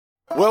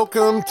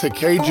Welcome to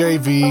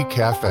KJV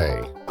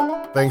Cafe.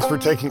 Thanks for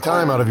taking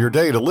time out of your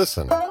day to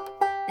listen.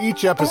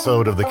 Each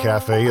episode of the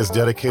Cafe is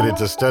dedicated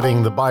to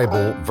studying the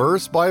Bible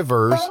verse by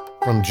verse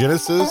from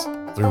Genesis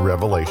through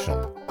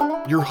Revelation.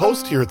 Your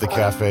host here at the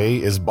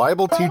Cafe is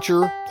Bible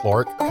teacher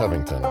Clark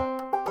Covington.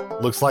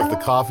 Looks like the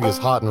coffee is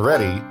hot and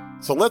ready,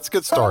 so let's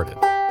get started.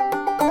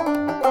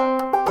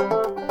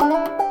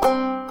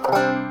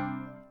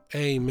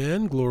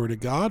 Amen. Glory to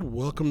God.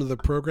 Welcome to the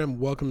program.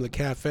 Welcome to the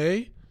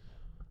Cafe.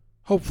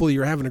 Hopefully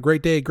you're having a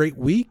great day, a great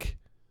week.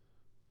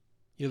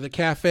 You know, the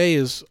Cafe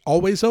is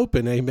always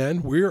open.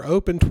 Amen. We're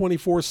open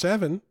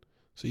 24/7.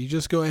 So you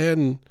just go ahead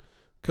and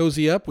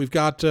cozy up. We've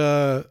got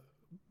a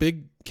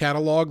big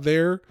catalog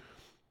there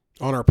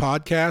on our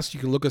podcast. You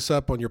can look us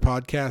up on your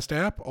podcast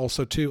app.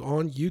 Also too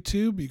on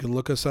YouTube. You can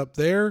look us up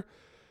there.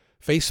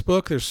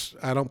 Facebook.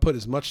 I don't put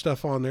as much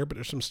stuff on there, but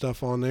there's some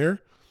stuff on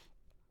there.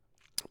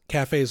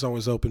 Cafe is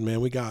always open,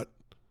 man. We got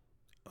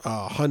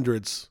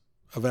hundreds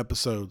of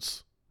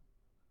episodes.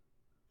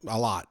 A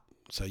lot.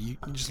 So you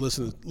just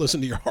listen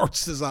to your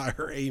heart's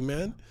desire.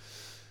 Amen.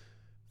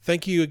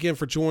 Thank you again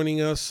for joining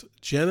us.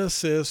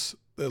 Genesis,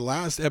 the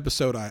last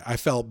episode, I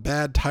felt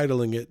bad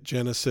titling it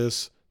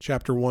Genesis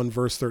chapter 1,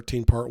 verse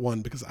 13, part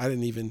 1, because I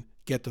didn't even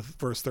get to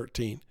verse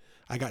 13.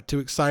 I got too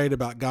excited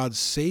about God's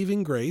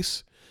saving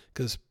grace,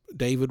 because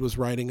David was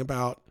writing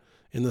about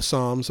in the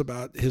Psalms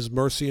about his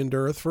mercy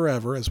endureth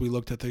forever, as we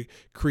looked at the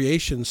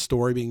creation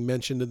story being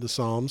mentioned in the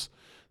Psalms.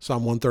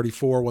 Psalm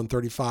 134,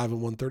 135,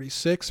 and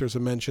 136, there's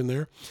a mention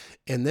there.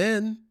 And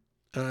then,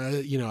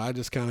 I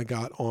just kind of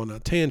got on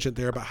a tangent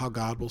there about how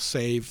God will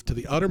save to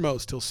the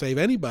uttermost. He'll save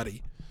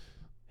anybody.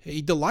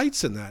 He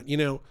delights in that,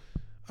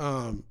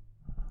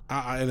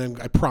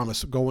 I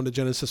promise, going to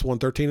Genesis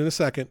 1:13 in a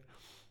second.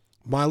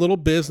 My little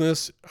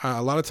business,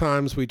 a lot of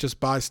times we just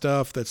buy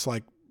stuff that's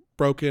like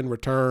broken,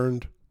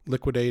 returned,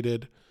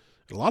 liquidated.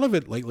 A lot of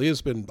it lately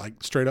has been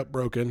like straight up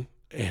broken.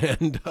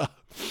 And,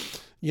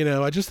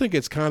 I just think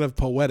it's kind of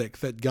poetic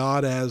that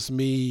God has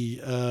me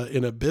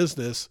in a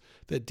business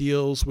that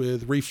deals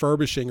with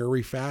refurbishing or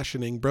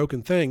refashioning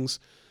broken things,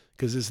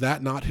 because is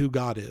that not who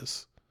God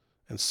is?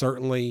 And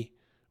certainly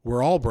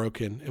we're all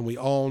broken, and we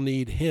all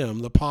need Him,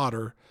 the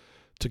potter,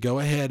 to go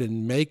ahead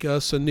and make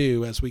us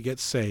anew as we get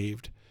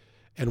saved.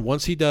 And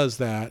once He does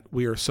that,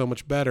 we are so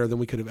much better than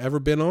we could have ever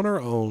been on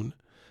our own.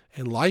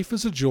 And life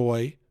is a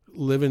joy,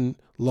 living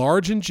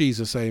large in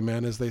Jesus,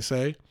 amen, as they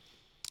say.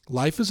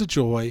 Life is a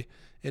joy,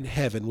 and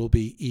heaven will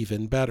be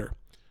even better.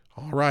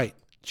 All right,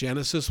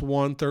 Genesis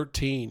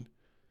 1:13.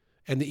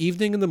 And the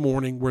evening and the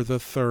morning were the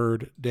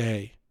third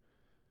day.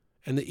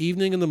 And the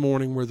evening and the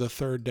morning were the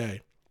third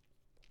day.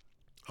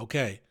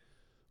 Okay,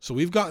 so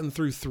we've gotten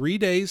through 3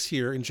 days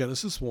here in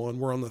Genesis 1.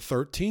 We're on the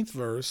 13th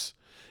verse.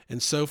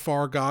 And so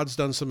far, God's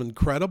done some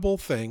incredible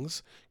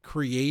things,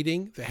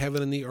 creating the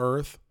heaven and the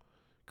earth,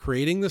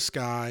 creating the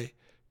sky,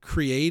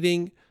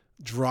 creating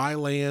dry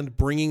land,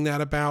 bringing that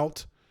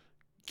about,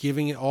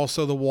 giving it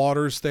also the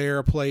waters there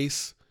a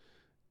place,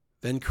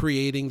 then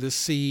creating the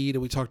seed.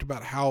 And we talked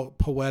about how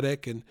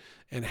poetic and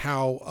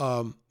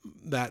how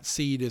that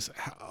seed is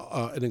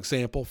an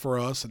example for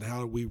us, and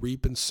how we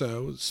reap and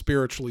sow,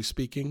 spiritually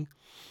speaking,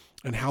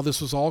 and how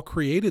this was all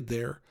created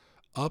there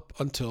up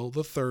until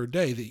the third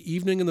day. The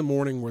evening and the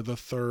morning were the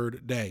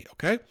third day,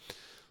 okay?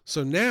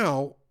 So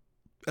now,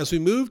 as we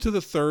move to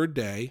the third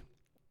day,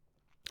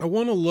 I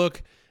want to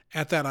look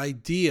at that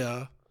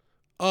idea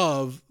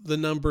of the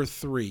number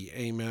 3,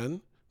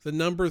 amen? The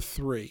number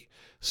 3.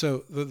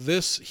 So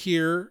this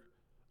here,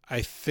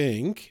 I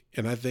think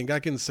I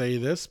can say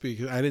this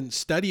because I didn't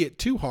study it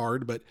too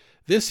hard, but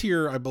this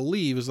here, I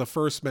believe, is the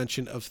first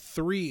mention of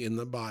 3 in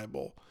the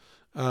Bible.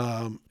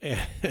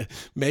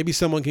 Maybe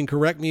someone can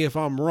correct me if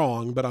I'm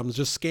wrong, but I'm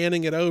just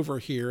scanning it over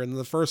here. In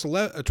the first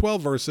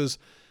 12 verses,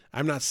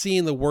 I'm not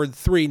seeing the word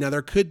 3. Now,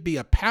 there could be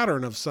a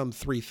pattern of some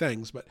 3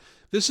 things, but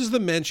this is the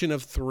mention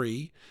of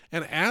 3.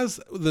 And as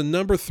the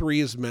number 3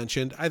 is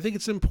mentioned, I think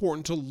it's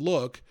important to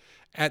look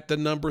at the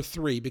number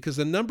 3, because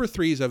the number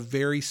 3 is a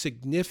very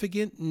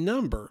significant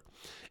number.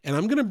 And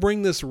I'm going to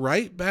bring this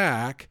right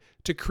back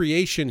to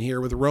creation here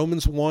with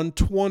Romans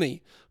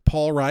 1:20.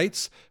 Paul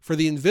writes, "For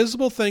the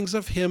invisible things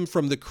of Him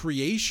from the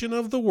creation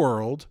of the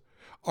world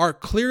are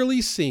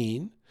clearly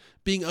seen,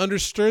 being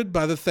understood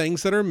by the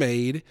things that are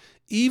made,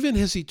 even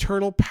His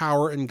eternal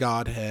power and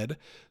Godhead,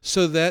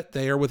 so that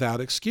they are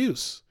without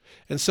excuse."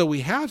 And so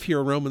we have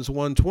here Romans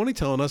 1:20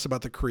 telling us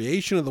about the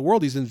creation of the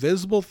world. These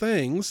invisible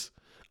things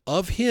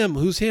of Him,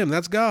 who's Him?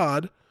 That's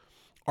God,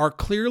 are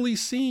clearly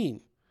seen,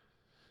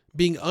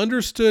 being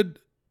understood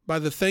by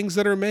the things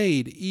that are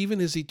made, even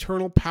His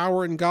eternal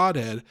power and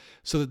Godhead,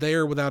 so that they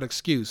are without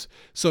excuse.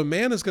 So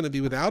man is going to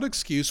be without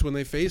excuse when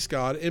they face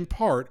God, in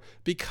part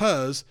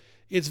because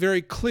it's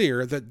very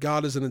clear that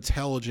God is an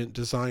intelligent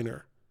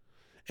designer.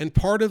 And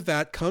part of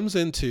that comes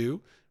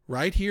into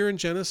right here in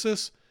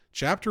Genesis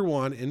chapter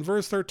 1 in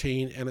verse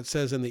 13, and it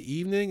says, "In the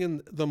evening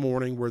and the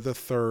morning were the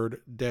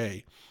third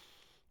day."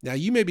 Now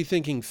you may be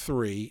thinking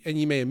 3, and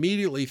you may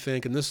immediately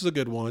think, and this is a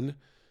good one,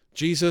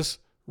 Jesus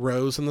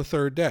rose on the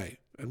third day.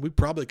 And we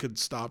probably could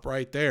stop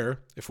right there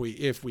if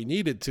we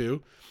needed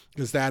to,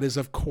 because that is,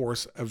 of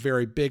course, a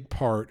very big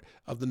part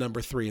of the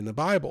number 3 in the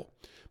Bible.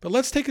 But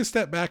let's take a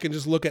step back and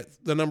just look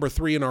at the number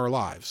 3 in our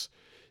lives.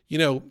 You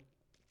know,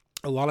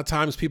 a lot of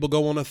times people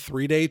go on a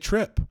 3-day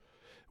trip.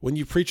 When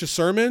you preach a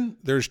sermon,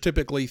 there's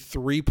typically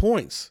 3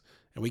 points,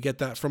 and we get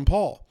that from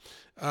Paul.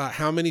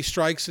 How many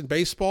strikes in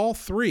baseball?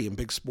 3. I'm a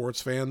big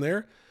sports fan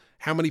there.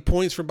 How many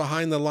points from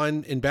behind the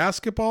line in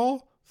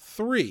basketball?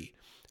 3.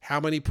 How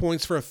many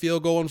points for a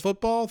field goal in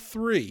football?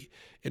 3.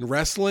 In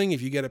wrestling,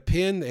 if you get a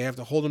pin, they have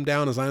to hold them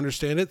down, as I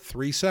understand it,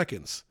 3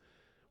 seconds.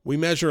 We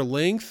measure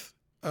length,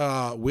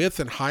 width,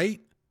 and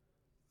height.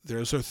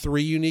 Those are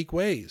 3 unique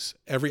ways.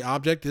 Every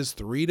object is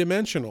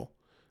 3-dimensional.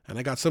 And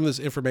I got some of this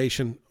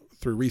information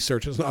through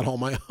research. It's not all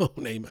my own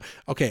name.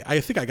 Okay, I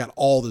think I got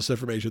all this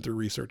information through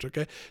research,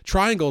 okay?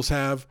 Triangles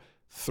have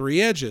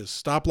 3 edges.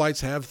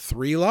 Stoplights have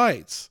 3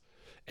 lights.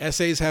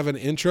 Essays have an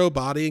intro,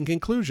 body, and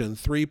conclusion,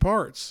 3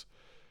 parts.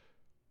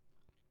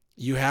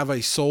 You have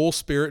a soul,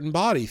 spirit, and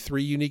body,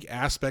 3 unique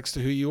aspects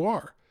to who you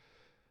are.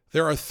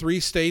 There are 3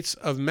 states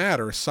of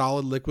matter,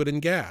 solid, liquid,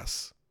 and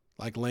gas,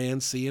 like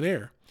land, sea, and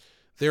air.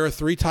 There are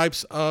 3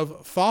 types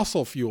of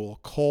fossil fuel,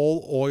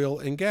 coal, oil,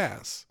 and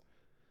gas.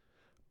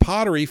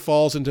 Pottery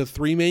falls into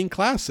 3 main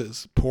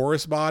classes,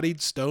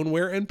 porous-bodied,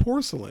 stoneware, and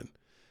porcelain.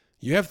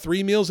 You have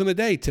 3 meals in a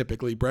day,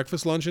 typically,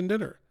 breakfast, lunch, and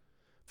dinner.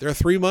 There are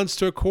 3 months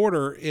to a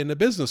quarter in the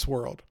business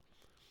world.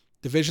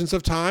 Divisions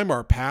of time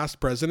are past,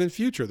 present, and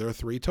future. There are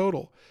 3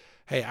 total.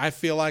 Hey, I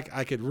feel like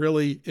I could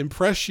really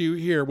impress you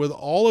here with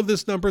all of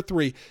this number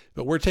 3,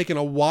 but we're taking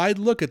a wide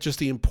look at just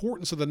the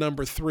importance of the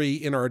number 3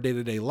 in our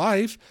day-to-day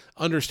life,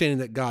 understanding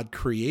that God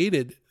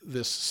created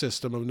this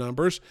system of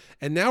numbers.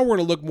 And now we're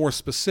going to look more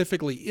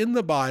specifically in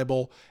the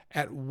Bible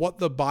at what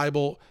the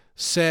Bible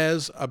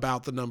says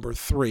about the number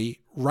 3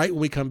 right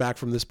when we come back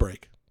from this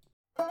break.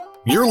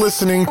 You're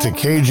listening to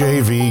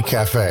KJV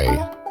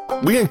Cafe.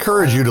 We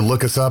encourage you to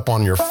look us up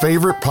on your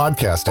favorite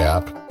podcast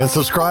app and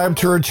subscribe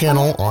to our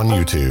channel on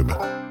YouTube.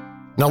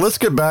 Now let's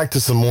get back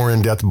to some more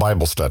in-depth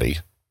Bible study.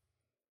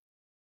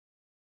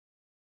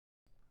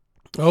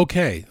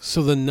 Okay,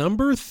 so the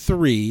number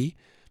 3,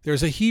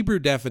 there's a Hebrew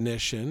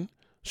definition,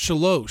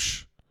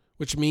 shalosh,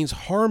 which means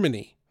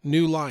harmony,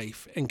 new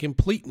life, and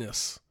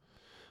completeness.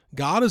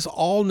 God is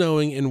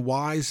all-knowing and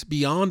wise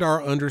beyond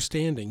our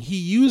understanding. He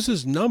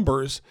uses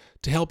numbers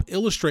to help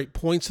illustrate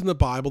points in the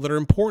Bible that are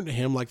important to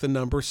him, like the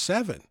number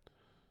 7.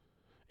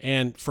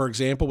 And for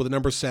example, with the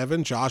number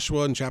 7,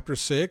 Joshua in chapter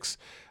 6,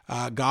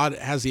 God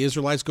has the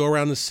Israelites go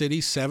around the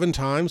city 7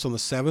 times on the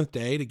 7th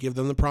day to give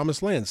them the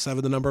promised land.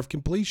 7, the number of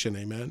completion,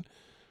 amen.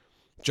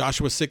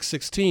 Joshua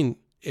 6:16,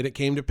 and it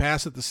came to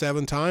pass at the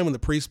 7th time when the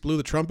priests blew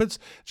the trumpets,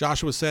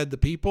 Joshua said,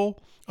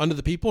 unto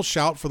the people,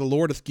 shout, for the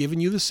Lord hath given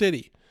you the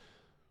city.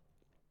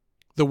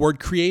 The word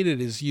created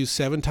is used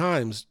 7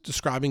 times,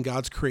 describing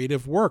God's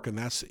creative work, and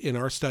that's in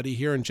our study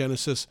here in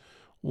Genesis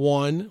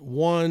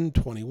 1:1,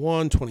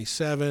 21,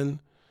 27,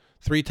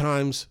 3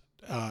 times,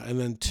 and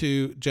then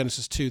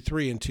Genesis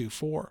 2:3 and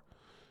 2:4.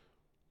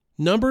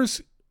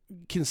 Numbers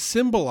can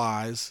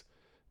symbolize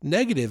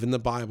negative in the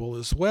Bible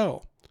as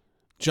well.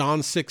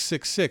 John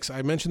 6:6.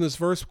 I mention this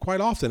verse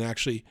quite often,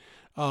 actually.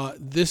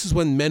 This is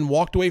when men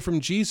walked away from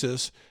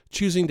Jesus,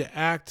 choosing to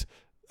act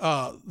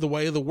the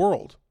way of the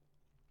world.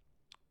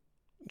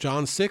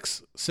 John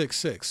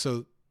 6:6.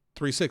 So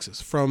 3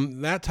 6s.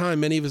 From that time,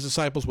 many of his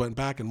disciples went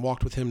back and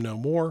walked with him no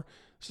more.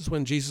 This is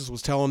when Jesus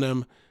was telling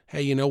them,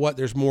 hey, you know what?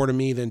 There's more to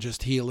me than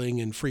just healing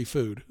and free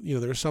food.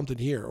 There's something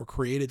here, or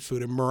created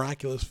food and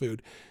miraculous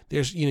food.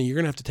 You're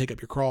going to have to take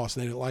up your cross.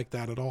 And they didn't like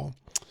that at all.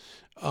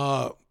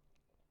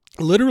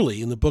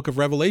 Literally, in the book of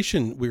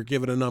Revelation, we're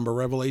given a number,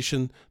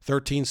 Revelation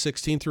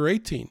 13:16 through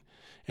 18.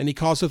 And he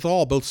causeth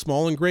all, both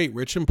small and great,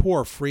 rich and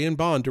poor, free and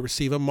bond, to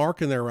receive a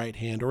mark in their right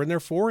hand or in their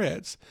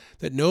foreheads,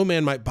 that no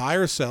man might buy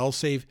or sell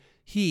save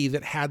he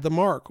that had the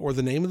mark, or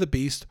the name of the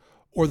beast,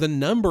 or the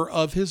number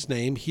of his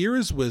name. Here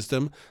is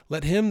wisdom.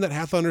 Let him that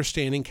hath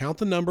understanding count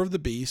the number of the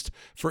beast,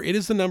 for it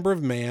is the number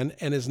of man,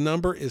 and his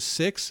number is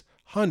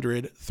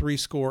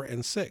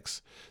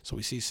 666. So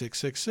we see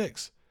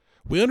 666.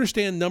 We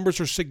understand numbers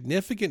are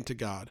significant to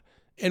God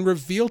and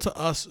reveal to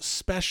us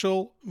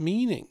special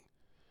meaning.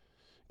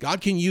 God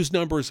can use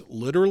numbers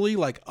literally,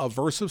 like a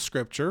verse of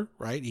scripture,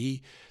 right?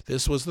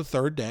 This was the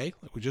 3rd day,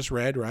 like we just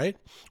read, right?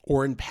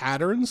 Or in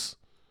patterns,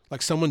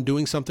 like someone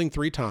doing something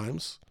 3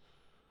 times.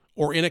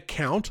 Or in a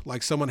count,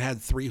 like someone had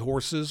 3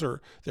 horses,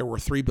 or there were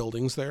 3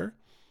 buildings there.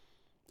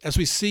 As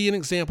we see an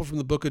example from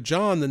the book of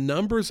John, the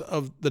numbers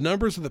of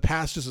the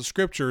passages of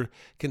scripture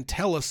can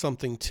tell us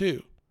something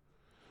too.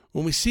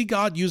 When we see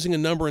God using a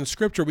number in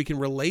scripture, we can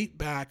relate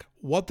back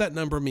what that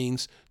number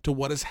means to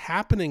what is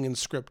happening in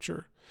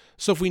scripture.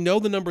 So if we know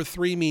the number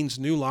 3 means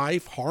new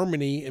life,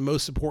 harmony, and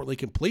most importantly,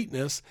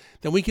 completeness,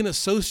 then we can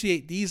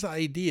associate these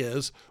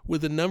ideas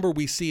with the number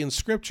we see in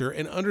Scripture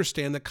and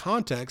understand the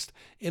context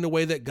in a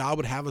way that God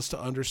would have us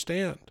to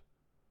understand.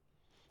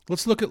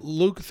 Let's look at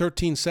Luke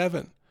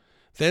 13:7.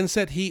 Then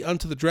said he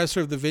unto the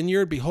dresser of the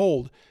vineyard,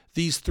 Behold,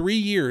 These 3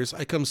 years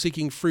I come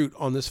seeking fruit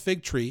on this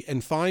fig tree,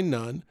 and find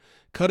none.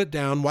 Cut it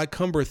down. Why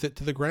cumbereth it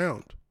to the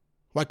ground?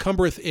 Why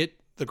cumbereth it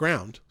the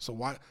ground? So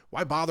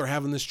why bother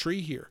having this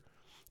tree here?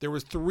 There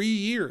was 3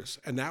 years,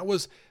 and that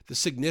was the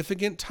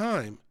significant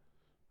time.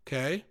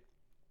 Okay?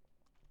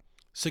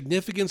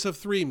 Significance of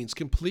 3 means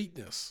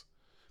completeness.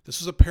 This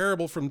was a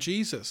parable from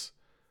Jesus.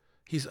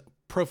 He's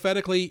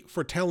prophetically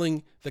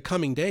foretelling the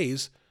coming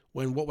days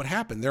when what would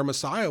happen. Their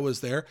Messiah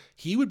was there.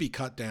 He would be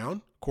cut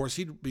down. Of course,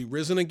 he'd be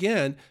risen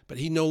again, but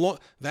he no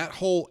longer, that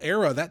whole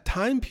era, that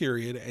time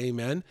period,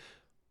 amen,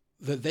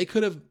 that they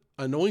could have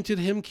anointed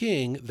him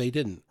king, they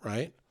didn't,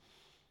 right?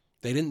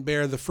 They didn't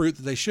bear the fruit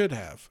that they should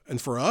have.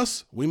 And for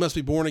us, we must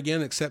be born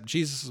again, accept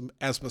Jesus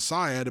as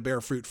Messiah to bear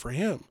fruit for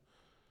him.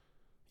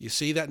 You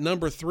see, that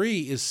number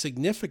 3 is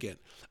significant.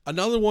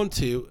 Another one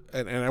too,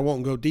 and I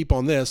won't go deep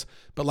on this,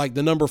 but like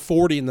the number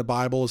 40 in the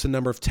Bible is the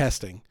number of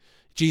testing.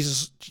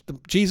 Jesus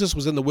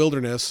was in the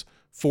wilderness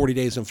 40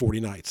 days and 40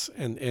 nights.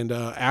 And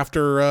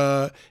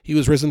after he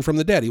was risen from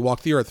the dead, he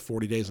walked the earth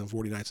 40 days and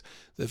 40 nights.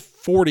 The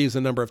 40 is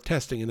the number of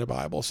testing in the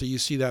Bible. So you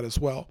see that as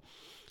well.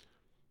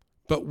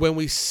 But when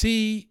we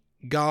see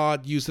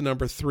God use the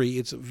number 3,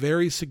 it's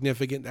very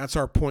significant. That's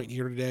our point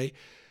here today.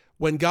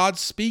 When God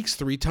speaks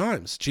 3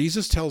 times,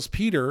 Jesus tells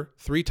Peter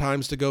 3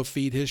 times to go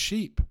feed his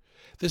sheep.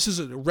 This is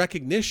a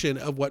recognition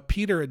of what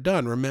Peter had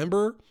done.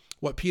 Remember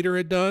what Peter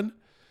had done?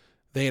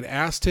 They had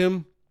asked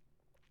him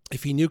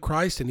if he knew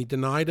Christ, and he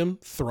denied him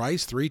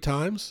thrice, 3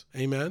 times.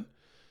 Amen.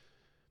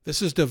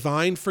 This is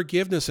divine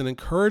forgiveness and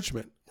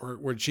encouragement,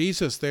 where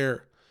Jesus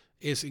there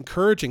is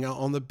encouraging out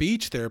on the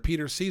beach there.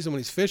 Peter sees him when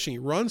he's fishing. He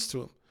runs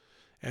to him,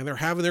 and they're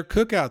having their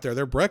cookout there,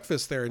 their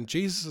breakfast there. And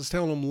Jesus is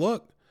telling them,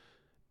 look,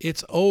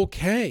 it's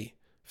okay.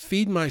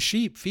 Feed my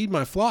sheep, feed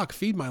my flock,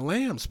 feed my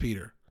lambs,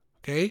 Peter.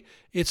 Okay?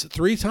 It's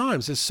 3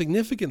 times. There's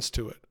significance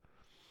to it.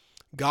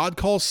 God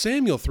calls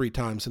Samuel 3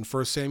 times in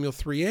 1 Samuel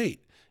 3:8,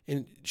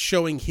 in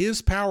showing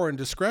his power and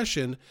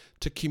discretion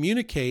to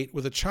communicate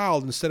with a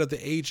child instead of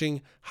the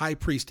aging high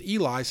priest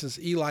Eli, since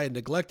Eli had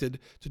neglected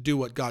to do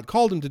what God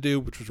called him to do,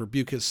 which was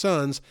rebuke his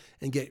sons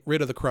and get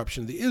rid of the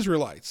corruption of the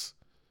Israelites.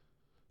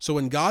 So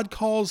when God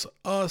calls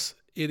us,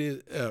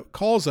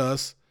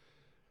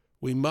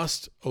 we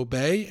must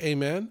obey,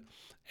 amen.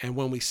 And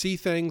when we see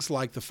things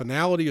like the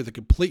finality or the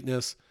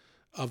completeness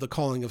of the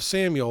calling of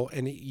Samuel,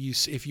 and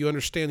if you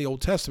understand the Old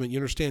Testament, you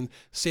understand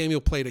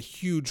Samuel played a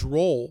huge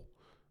role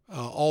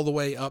all the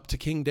way up to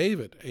King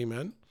David,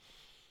 amen.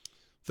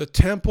 The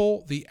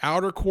temple, the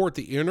outer court,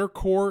 the inner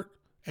court,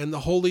 and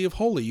the Holy of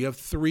Holies. You have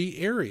 3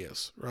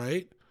 areas,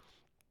 right?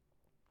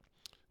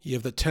 You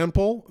have the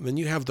temple, and then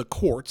you have the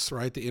courts,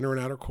 right? The inner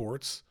and outer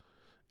courts,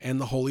 and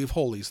the Holy of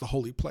Holies, the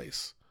holy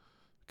place.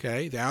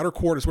 Okay, the outer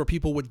court is where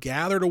people would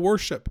gather to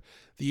worship.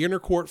 The inner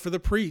court for the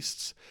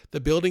priests.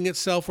 The building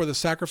itself where the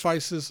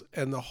sacrifices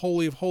and the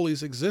Holy of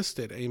Holies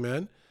existed.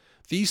 Amen.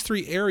 These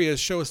 3 areas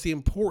show us the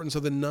importance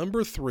of the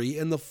number 3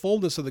 and the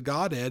fullness of the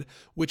Godhead,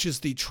 which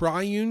is the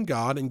triune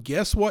God. And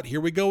guess what? Here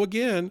we go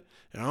again.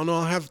 And I don't know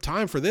I'll have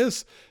time for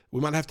this.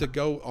 We might have to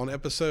go on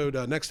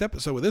next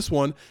episode with this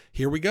one.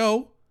 Here we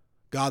go.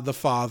 God the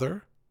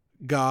Father,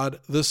 God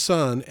the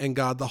Son, and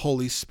God the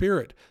Holy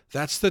Spirit.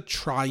 That's the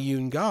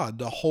triune God.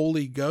 The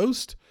Holy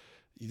Ghost,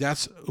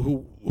 that's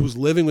who's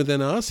living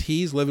within us.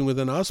 He's living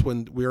within us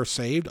when we are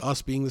saved,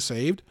 us being the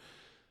saved.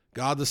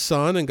 God the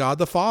Son and God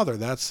the Father.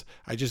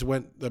 I just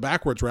went the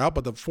backwards route,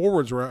 but the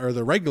forwards route, or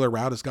the regular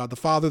route, is God the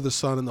Father, the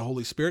Son, and the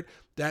Holy Spirit.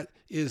 That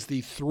is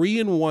the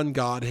 3-in-1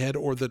 Godhead,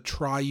 or the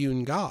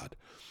triune God.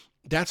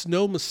 That's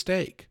no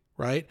mistake,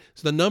 right?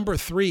 So the number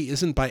 3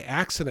 isn't by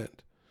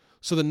accident.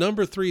 So the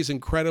number 3 is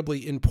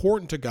incredibly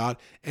important to God,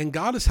 and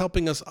God is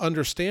helping us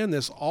understand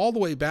this all the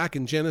way back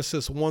in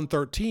Genesis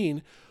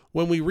 1:13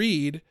 when we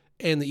read,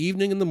 "And the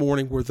evening and the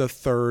morning were the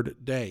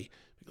 3rd day."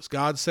 Because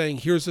God's saying,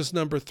 here's this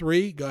number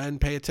 3, go ahead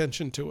and pay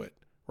attention to it,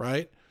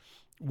 right?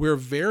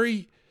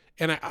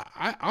 And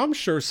I'm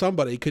sure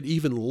somebody could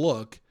even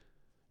look,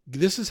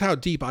 this is how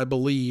deep I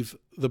believe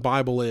the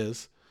Bible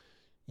is.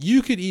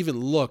 You could even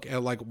look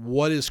at like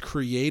what is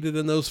created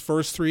in those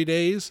first 3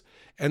 days,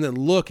 and then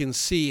look and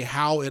see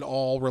how it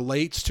all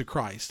relates to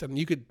Christ. And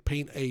you could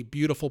paint a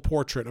beautiful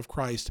portrait of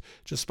Christ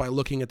just by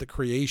looking at the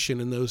creation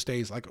in those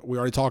days, like we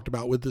already talked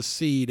about, with the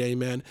seed,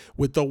 amen,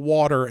 with the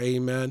water,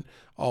 amen,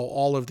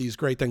 all of these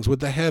great things, with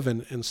the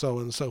heaven, and so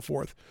on and so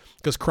forth.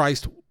 Because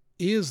Christ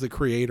is the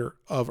creator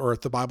of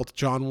earth. The Bible,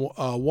 John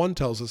 1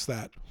 tells us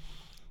that.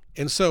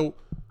 And so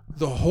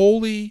the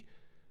holy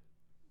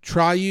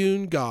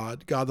triune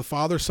God, God the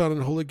Father, Son,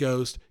 and Holy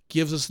Ghost,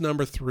 gives us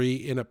number 3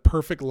 in a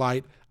perfect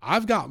light.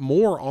 I've got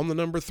more on the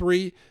number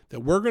 3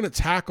 that we're going to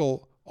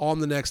tackle on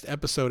the next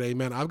episode.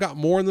 Amen. I've got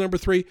more on the number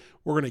 3.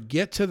 We're going to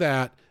get to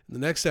that in the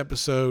next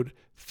episode.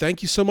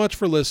 Thank you so much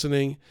for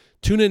listening.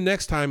 Tune in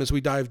next time as we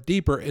dive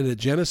deeper into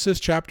Genesis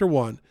chapter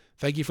 1.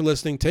 Thank you for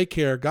listening. Take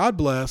care. God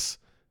bless,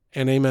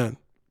 and amen.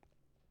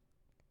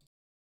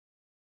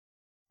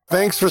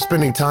 Thanks for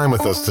spending time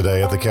with us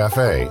today at the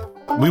cafe.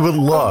 We would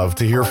love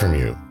to hear from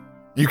you.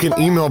 You can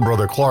email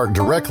Brother Clark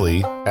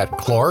directly at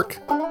clark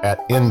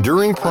at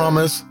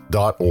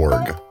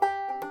enduringpromise.org.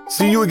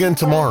 See you again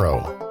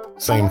tomorrow.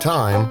 Same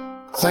time,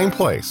 same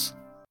place.